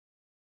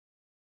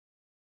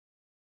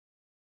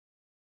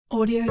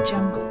Audio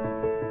Jungle.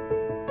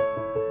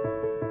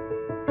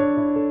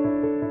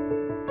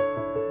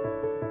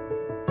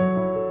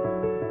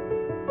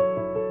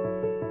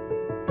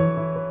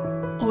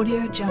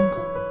 Audio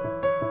Jungle.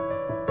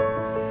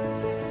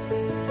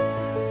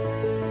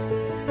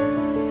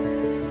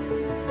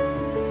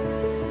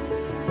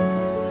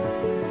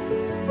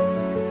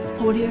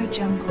 Audio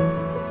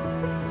Jungle.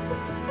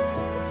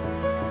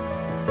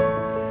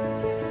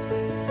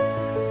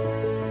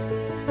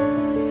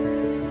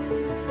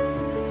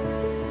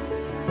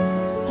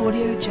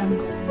 Audio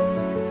Jungle.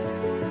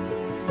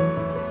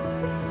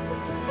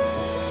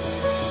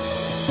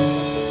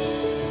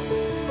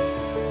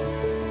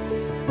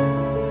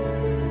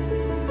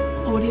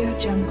 Audio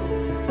Jungle.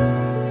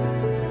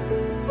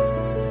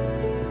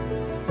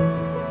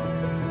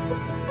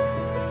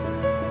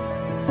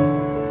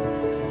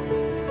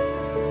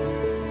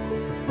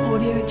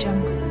 Audio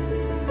Jungle.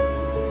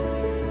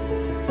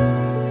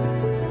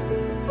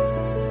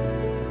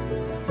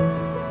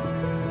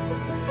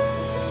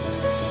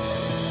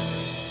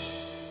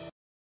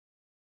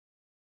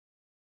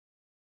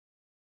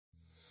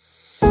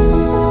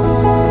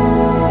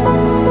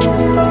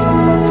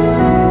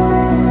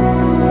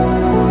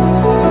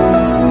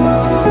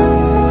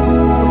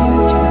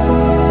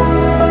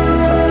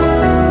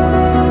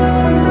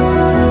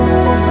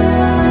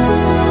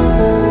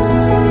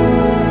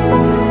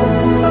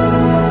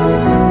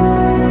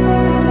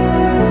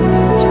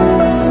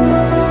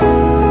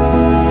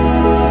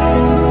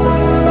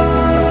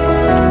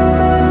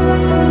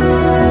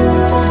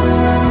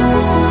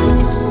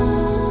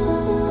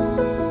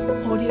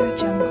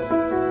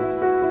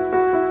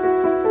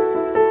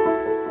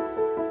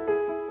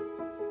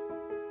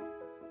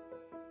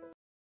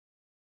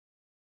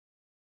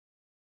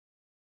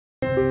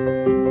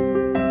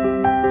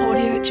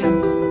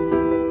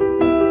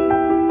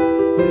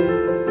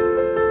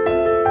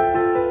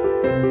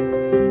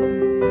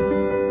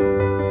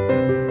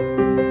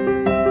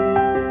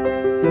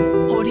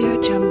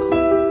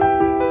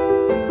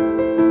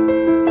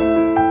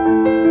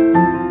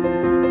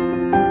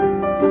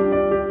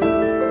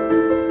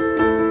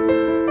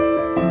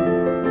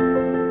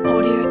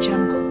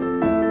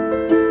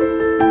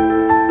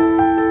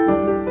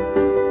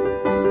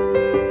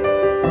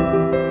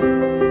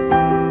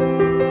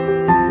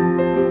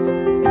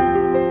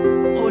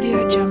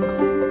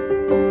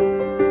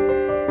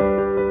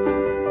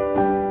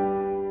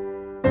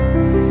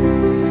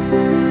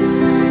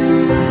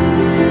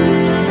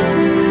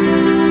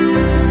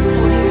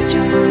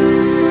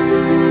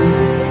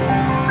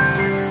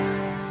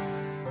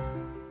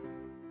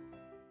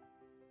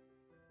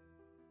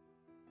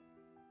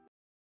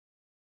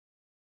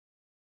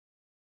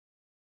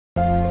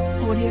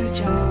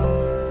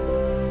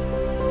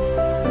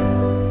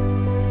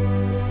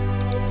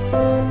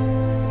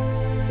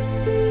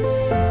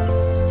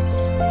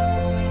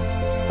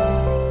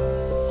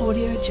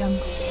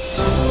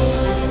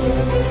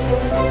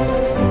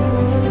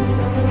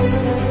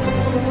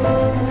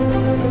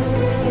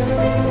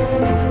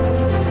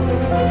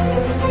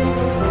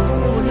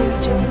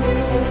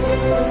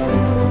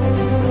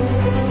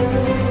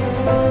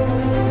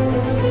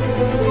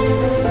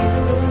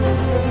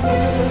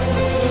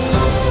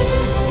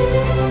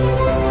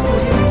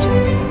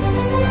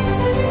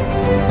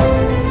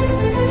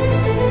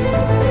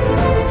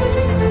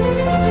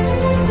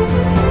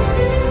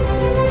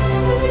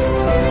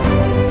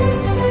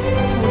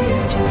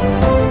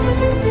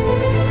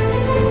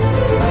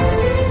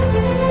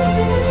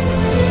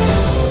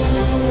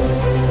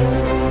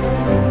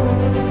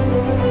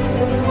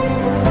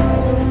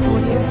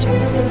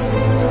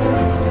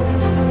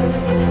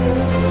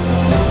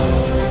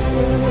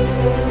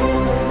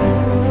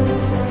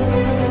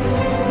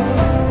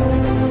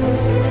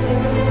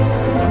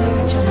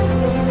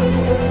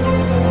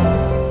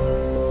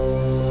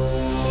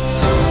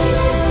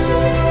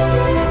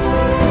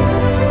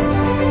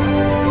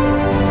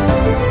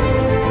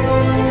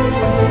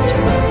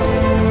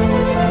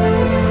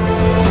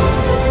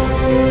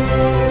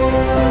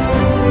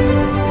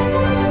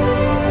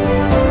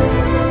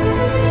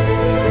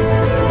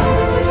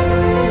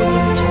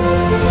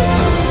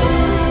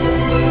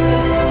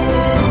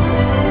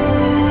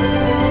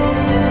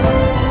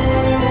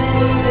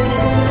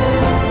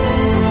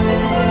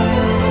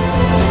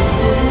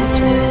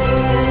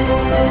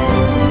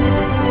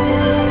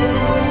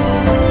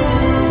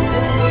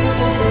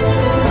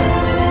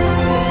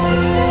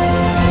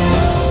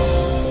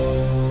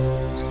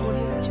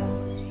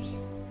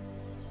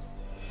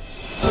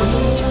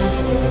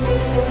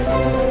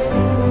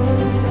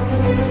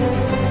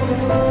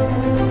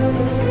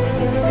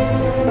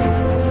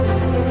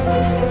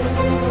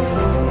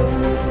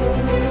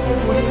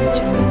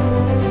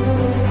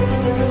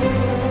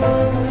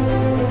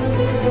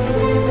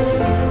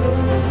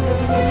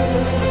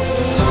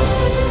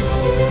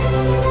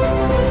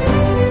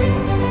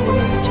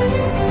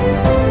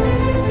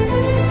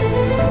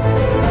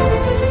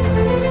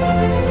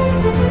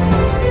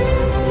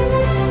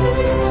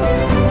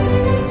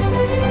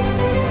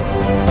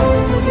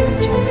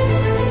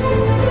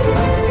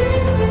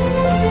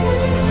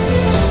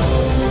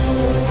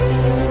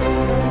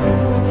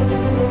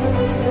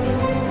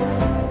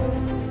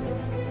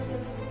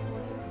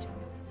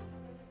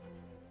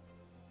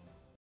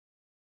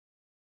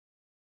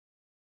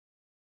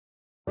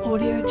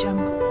 Audio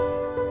Jungle.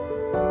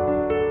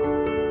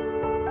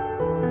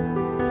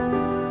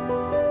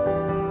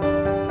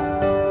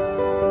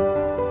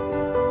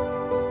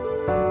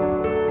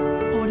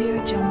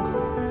 Audio Jungle.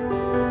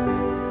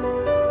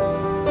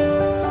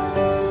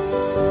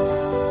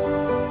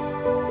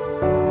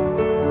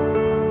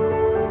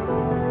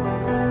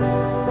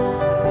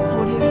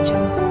 Audio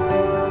Jungle.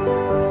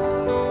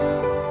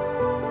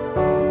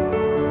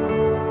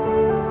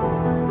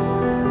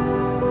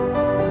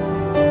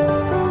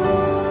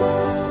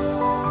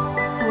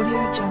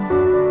 Audio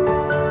Jungle.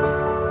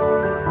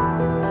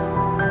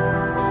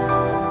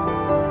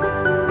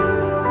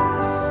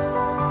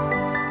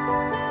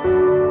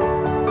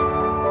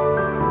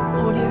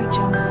 Audio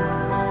Jungle.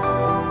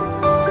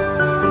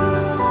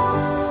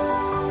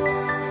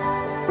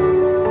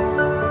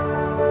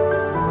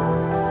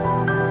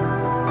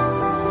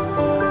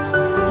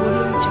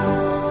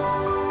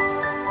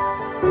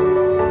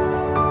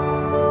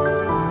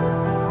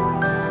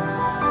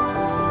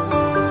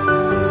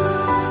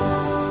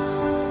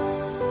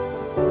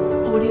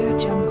 Audio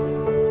Jungle.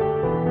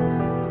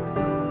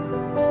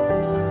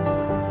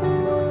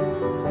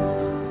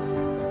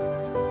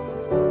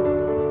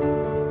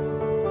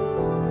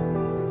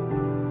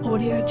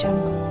 Audio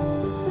Jungle.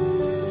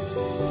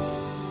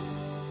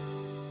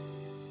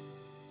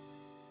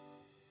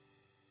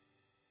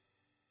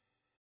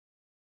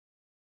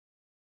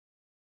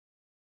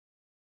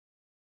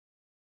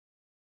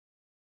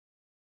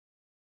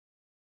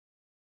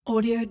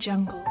 Audio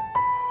Jungle.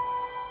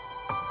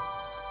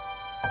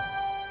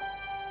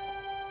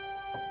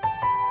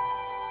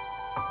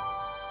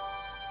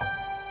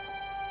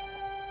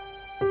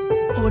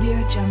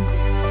 Audio Jungle. Audio Jungle.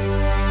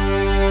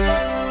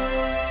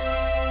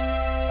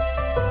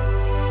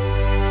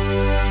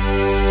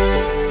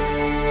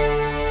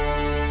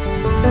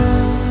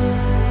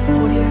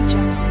 Audio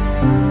Jungle.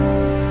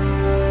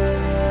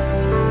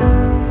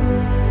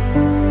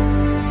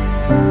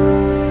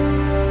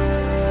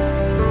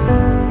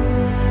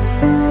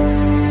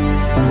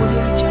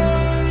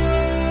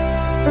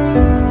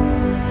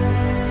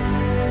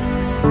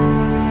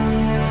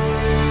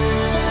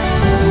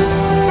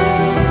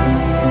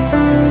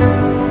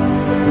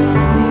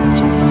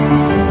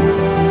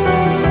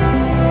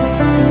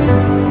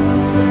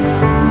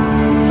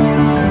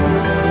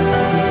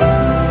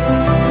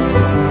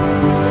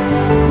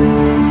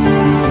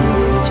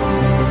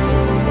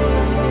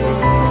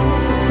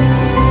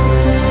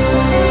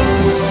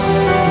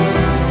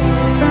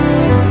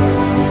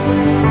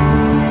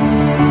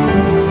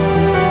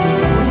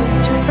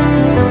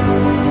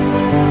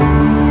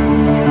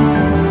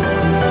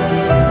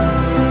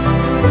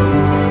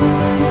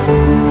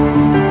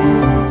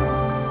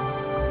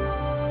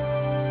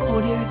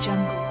 Audio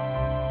Jungle.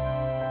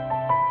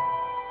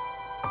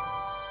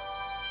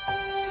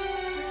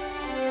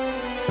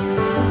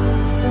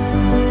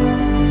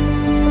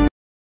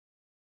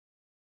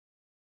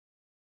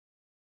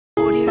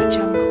 Audio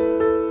Jungle.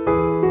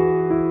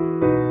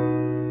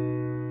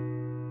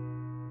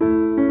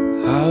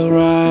 I'll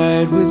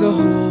ride with the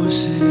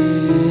horses,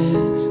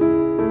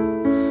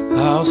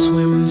 I'll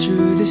swim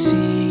through the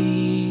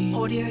sea,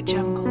 Audio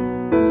Jungle.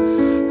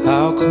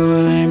 I'll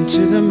climb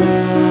to the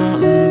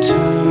mountain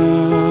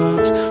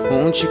tops.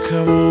 Won't you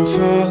come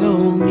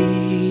follow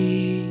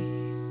me?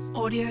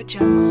 Audio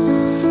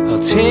Jungle. I'll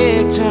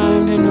take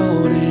time to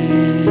notice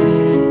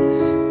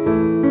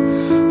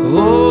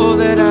all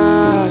that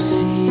I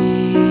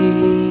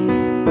see.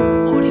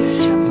 Audio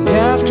Jungle. And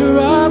after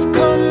I've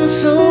come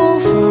so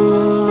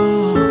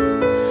far,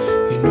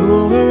 you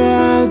know where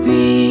I'll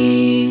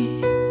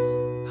be.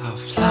 I'll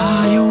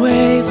fly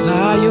away,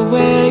 fly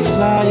away,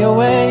 fly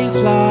away,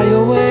 fly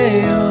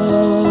away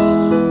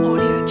home.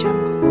 Audio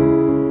Jungle.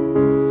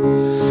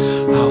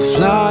 I'll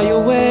fly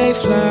away,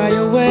 fly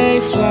away,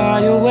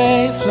 fly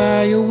away,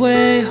 fly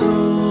away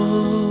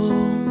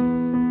home.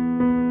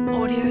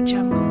 Audio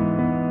Jungle.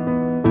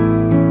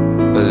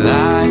 But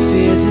life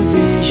is a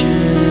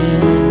vision,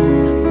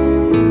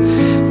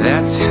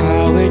 that's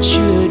how it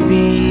should be.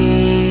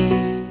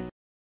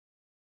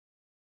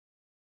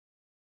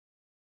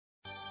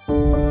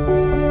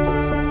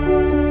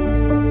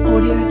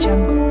 Audio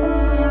Jungle.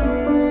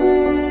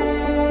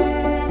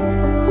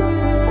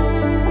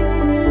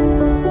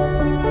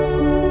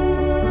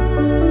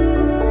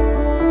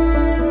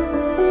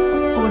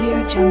 Audio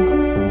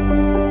Jungle.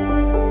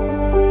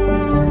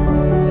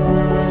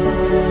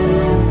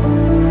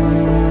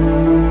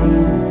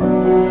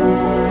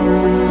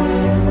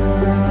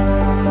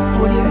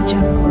 Audio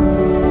Jungle.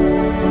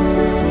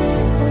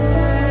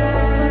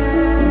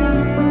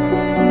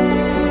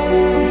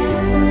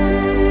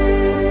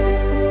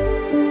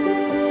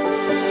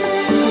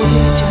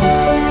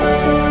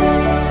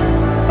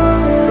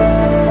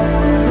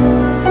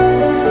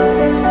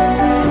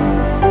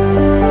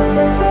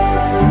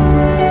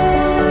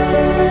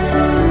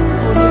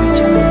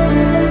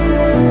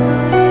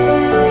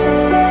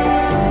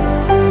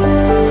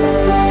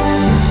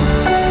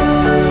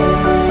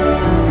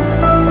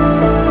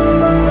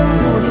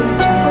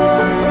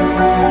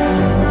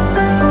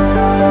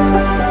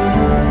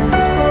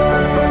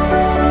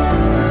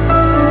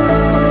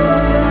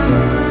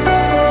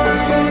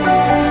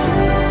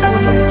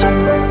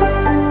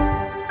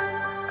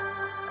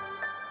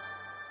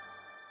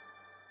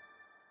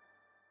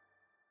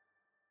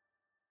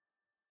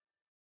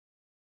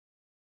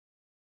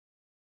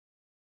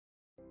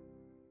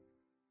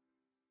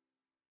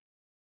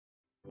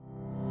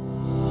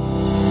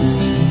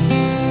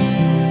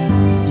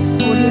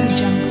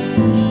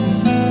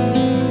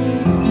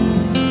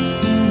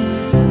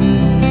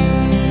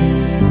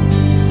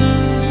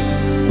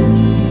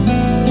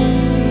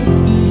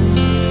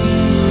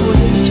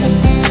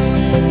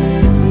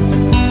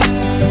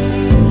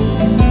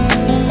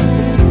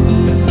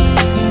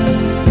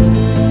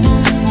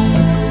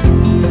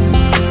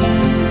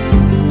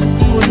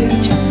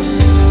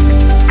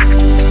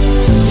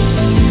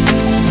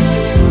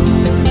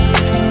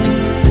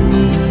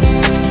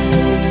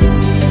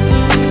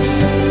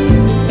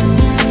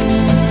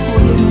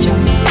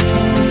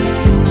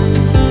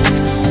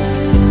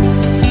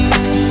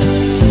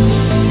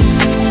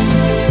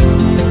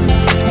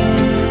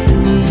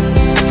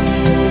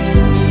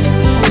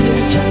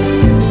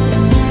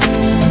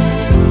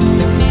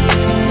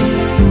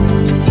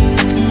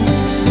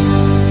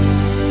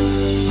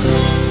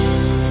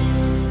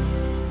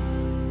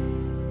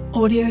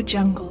 Audio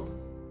Jungle.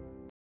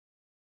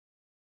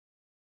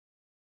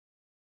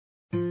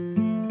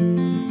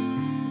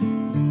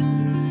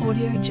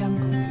 Audio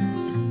Jungle.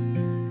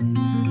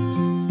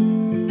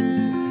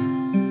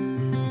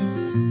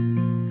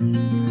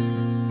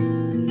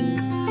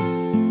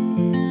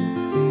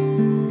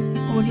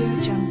 Audio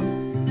Jungle.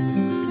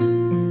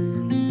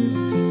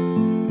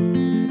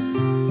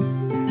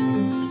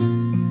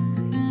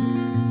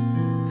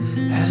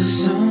 As the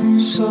sun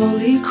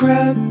slowly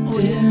crept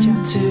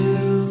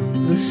into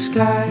the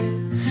sky,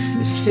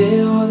 it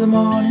filled the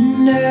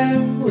morning air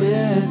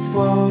with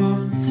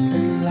warmth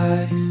and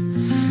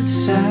life.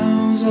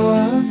 Sounds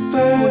of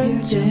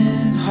birds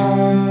in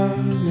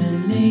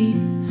harmony,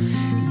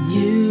 and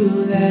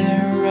you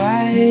there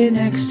right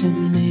next to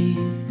me.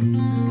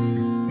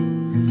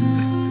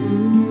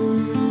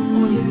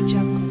 Audio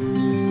Jungle.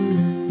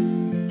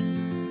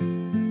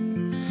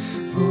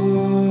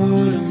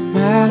 Oh, no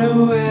matter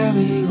where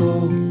we go,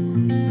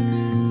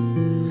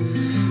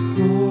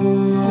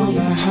 oh,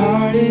 my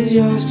heart is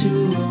yours to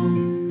hold.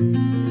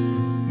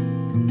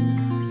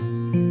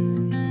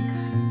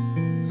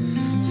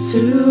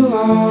 Through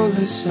all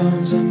the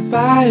storms, I'm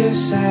by your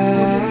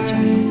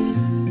side.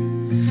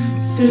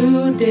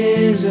 Through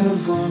days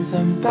of warmth,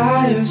 I'm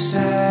by your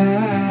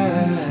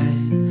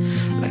side.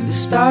 Like the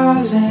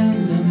stars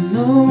and the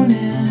moon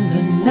in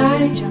the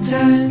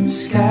nighttime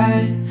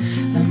sky,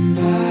 I'm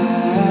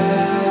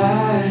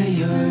by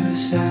your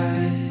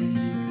side.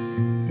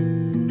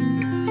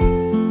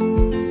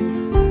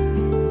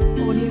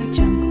 Audio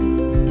Jungle.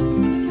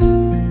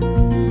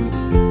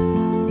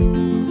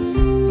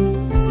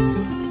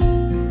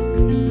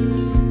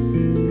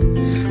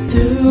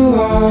 Through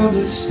all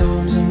the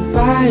storms, I'm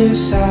by your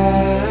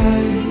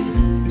side.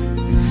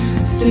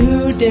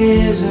 Through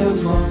days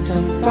of warmth,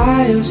 I'm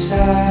by your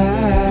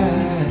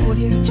side.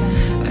 Audio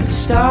Jungle. Like the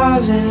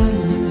stars and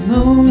the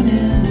moon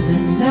in the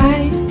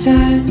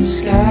nighttime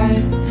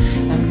sky,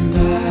 I'm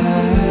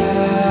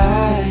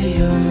by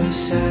your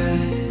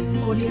side.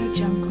 Audio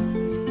Jungle.